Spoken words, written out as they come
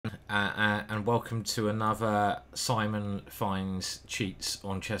and welcome to another Simon Finds Cheats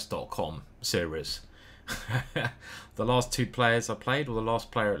on Chess.com series. The last two players I played, or the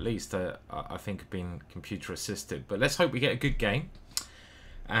last player at least, I think have been computer assisted. But let's hope we get a good game.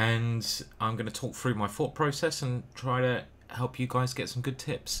 And I'm going to talk through my thought process and try to help you guys get some good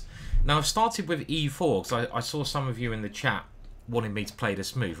tips. Now, I've started with E4 because I saw some of you in the chat wanting me to play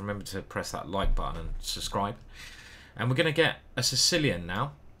this move. Remember to press that like button and subscribe. And we're going to get a Sicilian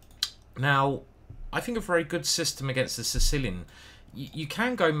now. Now, I think a very good system against the Sicilian. You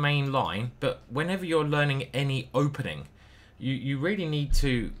can go main line, but whenever you're learning any opening, you really need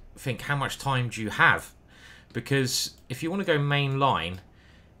to think how much time do you have. Because if you want to go main line,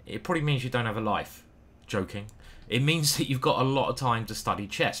 it probably means you don't have a life. Joking. It means that you've got a lot of time to study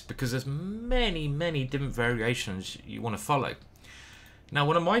chess, because there's many, many different variations you want to follow. Now,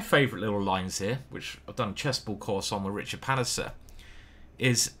 one of my favourite little lines here, which I've done a chess ball course on with Richard Palliser,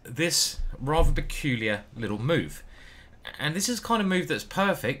 is this rather peculiar little move. And this is the kind of move that's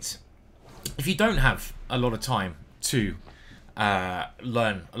perfect if you don't have a lot of time to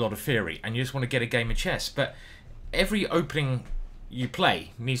learn a lot of theory and you just want to get a game of chess. But every opening you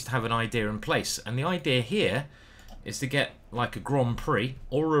play needs to have an idea in place. And the idea here is to get like a Grand Prix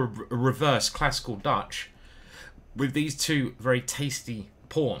or a reverse classical Dutch with these two very tasty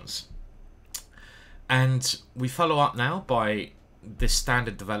pawns. And we follow up now by this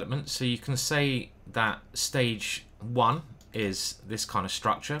standard development. So you can say that stage 1 is this kind of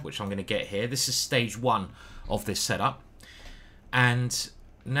structure, which I'm going to get here. This is stage 1 of this setup. And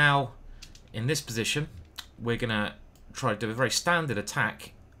now in this position, we're going to try to do a very standard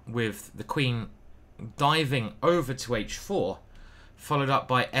attack with the queen diving over to h4, followed up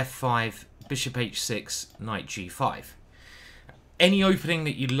by f5, bishop h6, knight g5. Any opening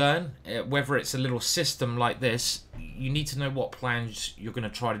that you learn, whether it's a little system like this, you need to know what plans you're going to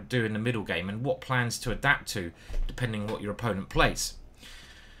try to do in the middle game and what plans to adapt to depending on what your opponent plays.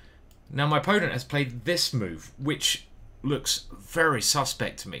 Now, my opponent has played this move, which looks very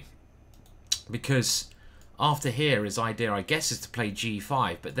suspect to me, because after here, his idea, I guess, is to play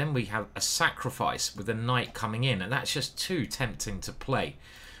g5, but then we have a sacrifice with a knight coming in, and that's just too tempting to play.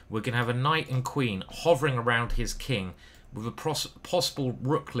 We're going to have a knight and queen hovering around his king with a possible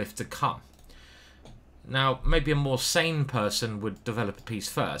rook lift to come. Now, maybe a more sane person would develop a piece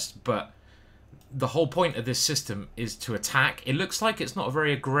first, but the whole point of this system is to attack. It looks like it's not a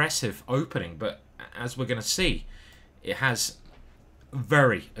very aggressive opening, but as we're going to see, it has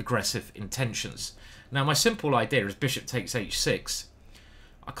very aggressive intentions. Now, my simple idea is bishop takes h6.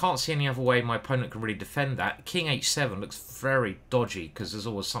 I can't see any other way my opponent can really defend that. King h7 looks very dodgy because there's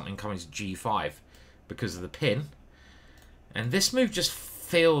always something coming to g5 because of the pin. And this move just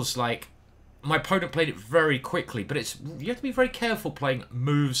feels like my opponent played it very quickly, but you have to be very careful playing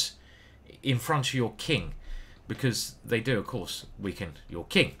moves in front of your king, because they do, of course, weaken your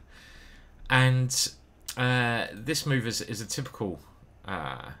king. And this move is a typical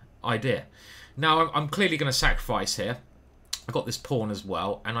idea. Now, I'm clearly going to sacrifice here. I've got this pawn as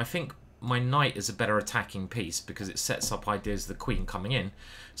well, and I think my knight is a better attacking piece because it sets up ideas of the queen coming in.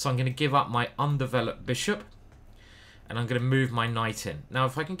 So I'm going to give up my undeveloped bishop, and I'm going to move my knight in. Now,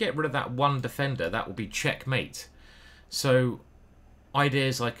 if I can get rid of that one defender, that will be checkmate. So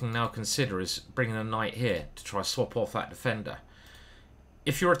ideas I can now consider is bringing a knight here to try to swap off that defender.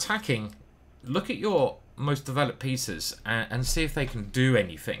 If you're attacking, look at your most developed pieces and see if they can do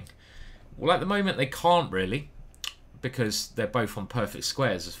anything. Well, at the moment, they can't really, because they're both on perfect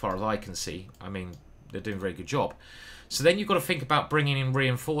squares as far as I can see. I mean, they're doing a very good job. So then you've got to think about bringing in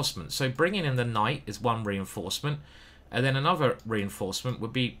reinforcements. So bringing in the knight is one reinforcement, and then another reinforcement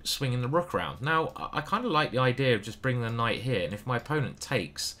would be swinging the rook around. Now, I kind of like the idea of just bringing the knight here, and if my opponent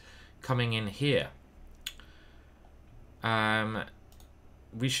takes, coming in here.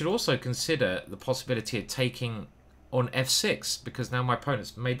 We should also consider the possibility of taking on f6, because now my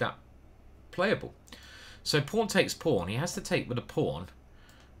opponent's made that playable. So pawn takes pawn. He has to take with a pawn.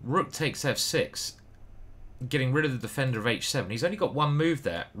 Rook takes f6, getting rid of the defender of h7. He's only got one move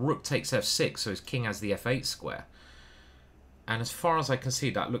there. Rook takes f6, so his king has the f8 square. And as far as I can see,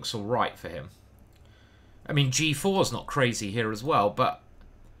 that looks all right for him. I mean, g4 is not crazy here as well, but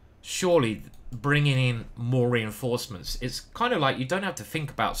surely bringing in more reinforcements, it's kind of like you don't have to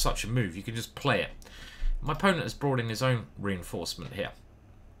think about such a move. You can just play it. My opponent has brought in his own reinforcement here.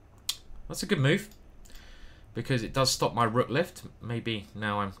 That's a good move, because it does stop my rook lift. Maybe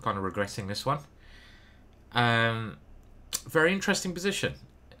now I'm kind of regretting this one. Very interesting position.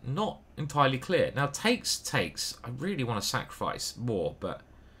 Not entirely clear. Now, takes. I really want to sacrifice more, but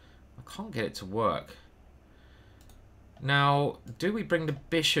I can't get it to work. Now, do we bring the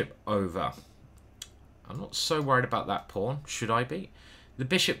bishop over? I'm not so worried about that pawn. Should I be? The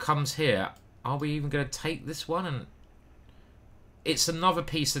bishop comes here. Are we even going to take this one? And it's another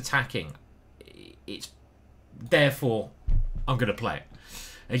piece attacking. It's therefore I'm going to play it.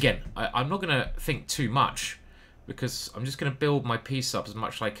 Again, I'm not going to think too much because I'm just going to build my piece up as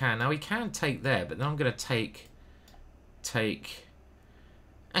much as I can. Now he can take there, but then I'm going to take,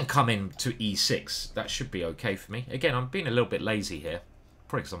 and come in to e6. That should be okay for me. Again, I'm being a little bit lazy here,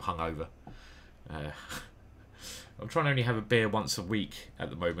 probably because I'm hungover. I'm trying to only have a beer once a week at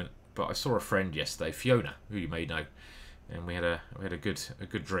the moment, but I saw a friend yesterday, Fiona, who you may know, and we had a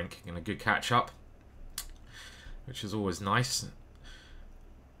good drink and a good catch up, which is always nice.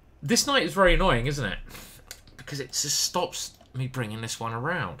 This knight is very annoying, isn't it? Because it just stops me bringing this one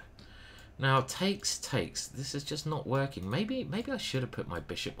around. Now takes. This is just not working. Maybe I should have put my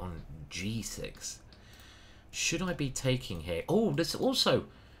bishop on g6. Should I be taking here? Oh, there's also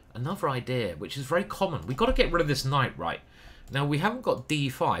another idea, which is very common. We've got to get rid of this knight, right? Now, we haven't got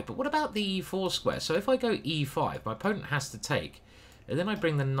d5, but what about the e4 square? So if I go e5, my opponent has to take, and then I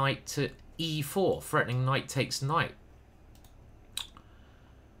bring the knight to e4, threatening knight takes knight.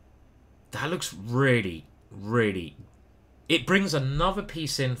 That looks really, really... It brings another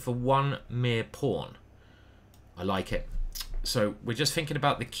piece in for one mere pawn. I like it. So we're just thinking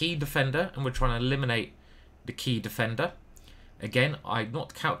about the key defender, and we're trying to eliminate the key defender. Again, I'm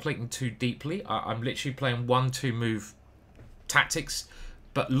not calculating too deeply. I'm literally playing 1-2 move tactics,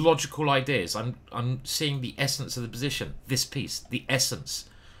 but logical ideas. I'm seeing the essence of the position. This piece, the essence.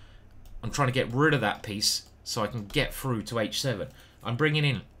 I'm trying to get rid of that piece so I can get through to h7. I'm bringing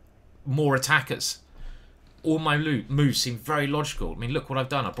in more attackers. All my moves seem very logical. I mean, look what I've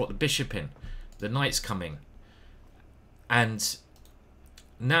done. I brought the bishop in. The knight's coming. And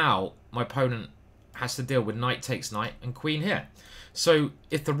now my opponent has to deal with knight takes knight and queen here. So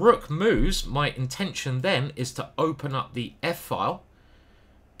if the rook moves, my intention then is to open up the f file,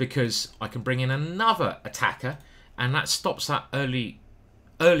 because I can bring in another attacker, and that stops that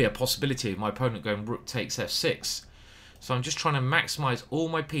earlier possibility of my opponent going rook takes f6. So I'm just trying to maximize all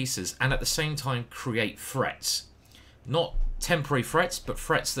my pieces and at the same time create threats. Not temporary threats, but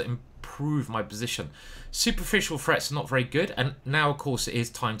threats that improve my position. Superficial threats are not very good, and now of course it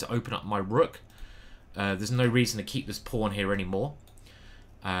is time to open up my rook. There's no reason to keep this pawn here anymore.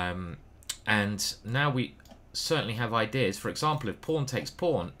 And now we certainly have ideas. For example, if pawn takes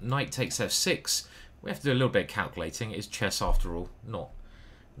pawn, knight takes f6, we have to do a little bit of calculating. It's chess after all, not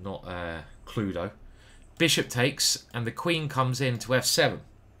Cluedo. Bishop takes, and the queen comes in to f7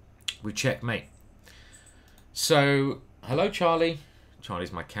 with checkmate. So, hello Charlie.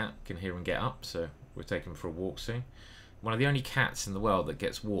 Charlie's my cat. Can hear him get up, so we're taking him for a walk soon. One of the only cats in the world that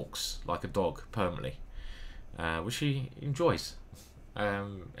gets walks like a dog permanently, which he enjoys.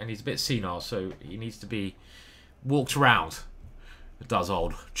 And he's a bit senile, so he needs to be walked around. It does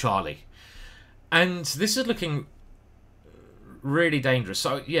old Charlie. And this is looking really dangerous.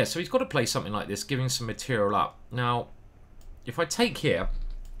 So yeah, so he's got to play something like this, giving some material up. Now, if I take here,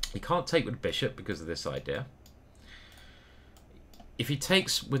 he can't take with the bishop because of this idea. If he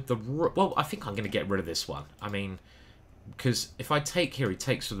takes with the rook, well, I think I'm going to get rid of this one. I mean, because if I take here, he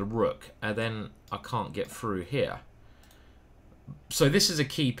takes with the rook, and then I can't get through here. So this is a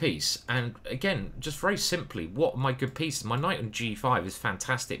key piece, and again, just very simply, what are my good pieces? My knight on g5 is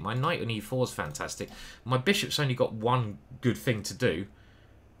fantastic. My knight on e4 is fantastic. My bishop's only got one good thing to do,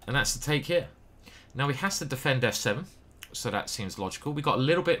 and that's to take here. Now he has to defend f7, so that seems logical. We got a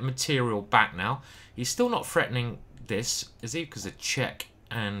little bit of material back now. He's still not threatening this, is he? Because of check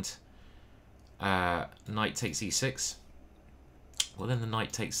and knight takes e6. Well, then the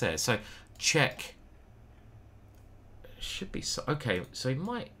knight takes there. So check should be so okay. So he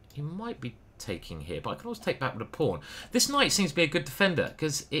might be taking here, but I can also take back with a pawn. This knight seems to be a good defender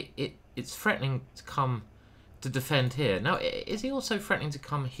because it's threatening to come to defend here. Now, is he also threatening to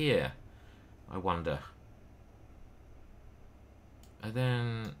come here? I wonder. And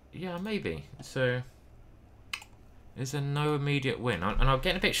then yeah, maybe. So is there no immediate win? And I'm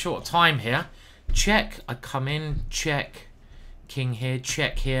getting a bit short of time here. Check. I come in. Check. King here.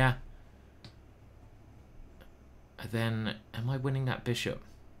 Check here. And then, am I winning that bishop?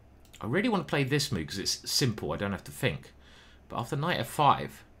 I really want to play this move because it's simple. I don't have to think. But after knight f5,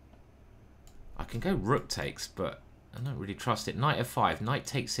 I can go rook takes, but I don't really trust it. Knight f5, knight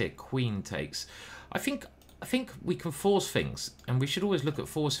takes here, queen takes. I think we can force things, and we should always look at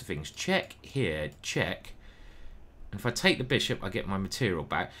forcing things. Check here, check. And if I take the bishop, I get my material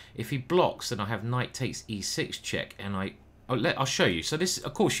back. If he blocks, then I have knight takes e6 check, and I'll show you. So this,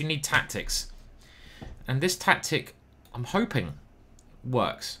 of course, you need tactics. And this tactic I'm hoping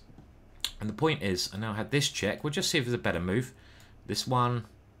works. And the point is, I now had this check. We'll just see if there's a better move. This one,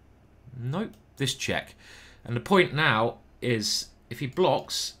 nope, this check. And the point now is, if he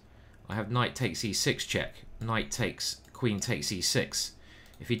blocks, I have knight takes e6 check. Knight takes, queen takes e6.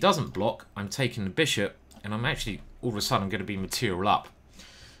 If he doesn't block, I'm taking the bishop, and I'm actually, all of a sudden, going to be material up.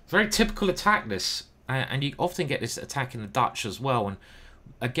 Very typical attack, this. And you often get this attack in the Dutch as well. And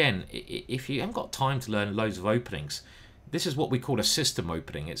again, if you haven't got time to learn loads of openings, this is what we call a system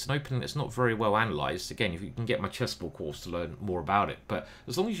opening. It's an opening that's not very well analysed. Again, if you can get my Chessbrah course to learn more about it. But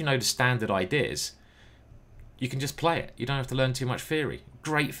as long as you know the standard ideas, you can just play it. You don't have to learn too much theory.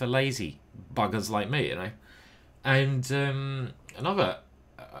 Great for lazy buggers like me, you know. And another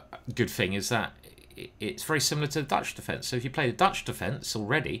good thing is that it's very similar to the Dutch defence. So if you play the Dutch defence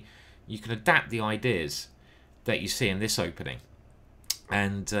already, you can adapt the ideas that you see in this opening.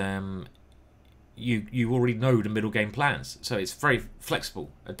 And you already know the middle game plans. So it's very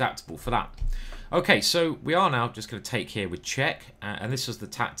flexible, adaptable for that. Okay, so we are now just going to take here with check. And this was the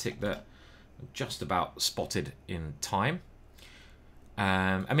tactic that I just about spotted in time.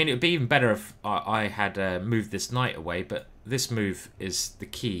 I mean, it would be even better if I had moved this knight away, but this move is the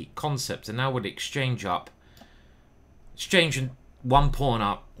key concept. And now we'll exchange up, exchanging one pawn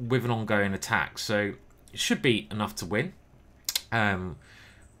up with an ongoing attack. So it should be enough to win.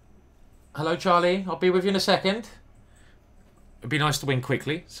 Hello, Charlie. I'll be with you in a second. It'd be nice to win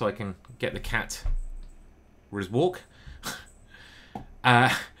quickly so I can get the cat for his walk.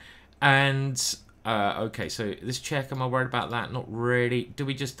 Okay, so this check, am I worried about that? Not really. Do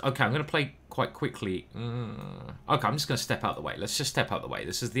we just... Okay, I'm going to play quite quickly. Okay, I'm just going to step out the way. Let's just step out the way.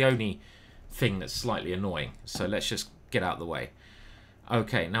 This is the only thing that's slightly annoying. So let's just get out the way.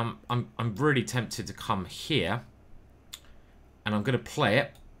 Okay, now I'm really tempted to come here. And I'm going to play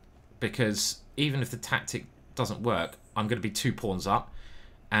it. Because even if the tactic doesn't work, I'm going to be 2 pawns up.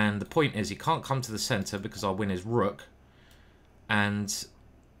 And the point is, he can't come to the centre because I'll win his rook. And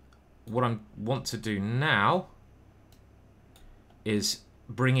what I want to do now is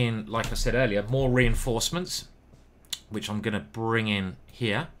bring in, like I said earlier, more reinforcements, which I'm going to bring in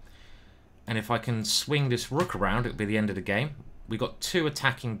here. And if I can swing this rook around, it'll be the end of the game. We've got 2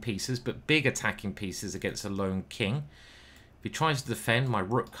 attacking pieces, but big attacking pieces against a lone king. If he tries to defend, my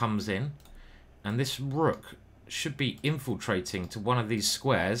rook comes in. And this rook should be infiltrating to one of these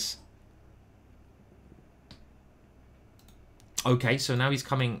squares. Okay, so now he's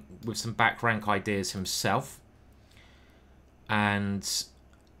coming with some back rank ideas himself. And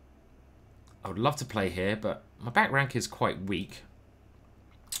I would love to play here, but my back rank is quite weak.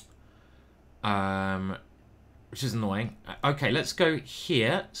 Which is annoying. Okay, let's go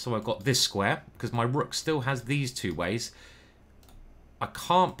here. So I've got this square, because my rook still has these 2 ways. I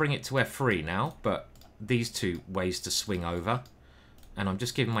can't bring it to f3 now, but these 2 ways to swing over. And I'm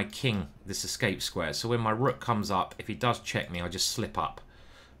just giving my king this escape square. So when my rook comes up, if he does check me, I just slip up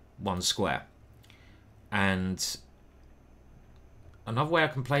 1 square. And another way I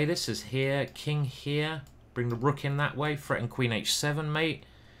can play this is here, king here. Bring the rook in that way, threaten queen h7, mate.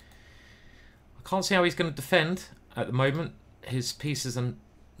 I can't see how he's going to defend at the moment. His pieces are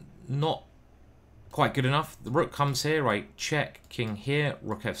not quite good enough. The rook comes here, I check, king here,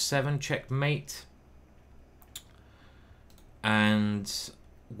 rook f7, checkmate. And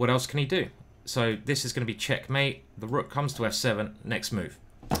what else can he do? So this is going to be checkmate. The rook comes to f7, next move.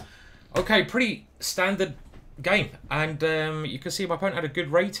 Okay, pretty standard game. And you can see my opponent had a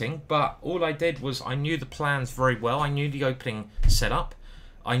good rating, but all I did was I knew the plans very well. I knew the opening setup.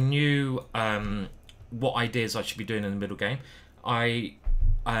 I knew what ideas I should be doing in the middle game. I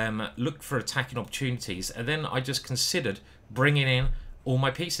looked for attacking opportunities, and then I just considered bringing in all my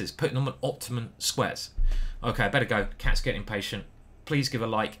pieces, putting them on optimum squares. Okay, I better go. Cat's getting impatient. Please give a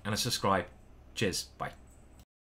like and a subscribe. Cheers. Bye.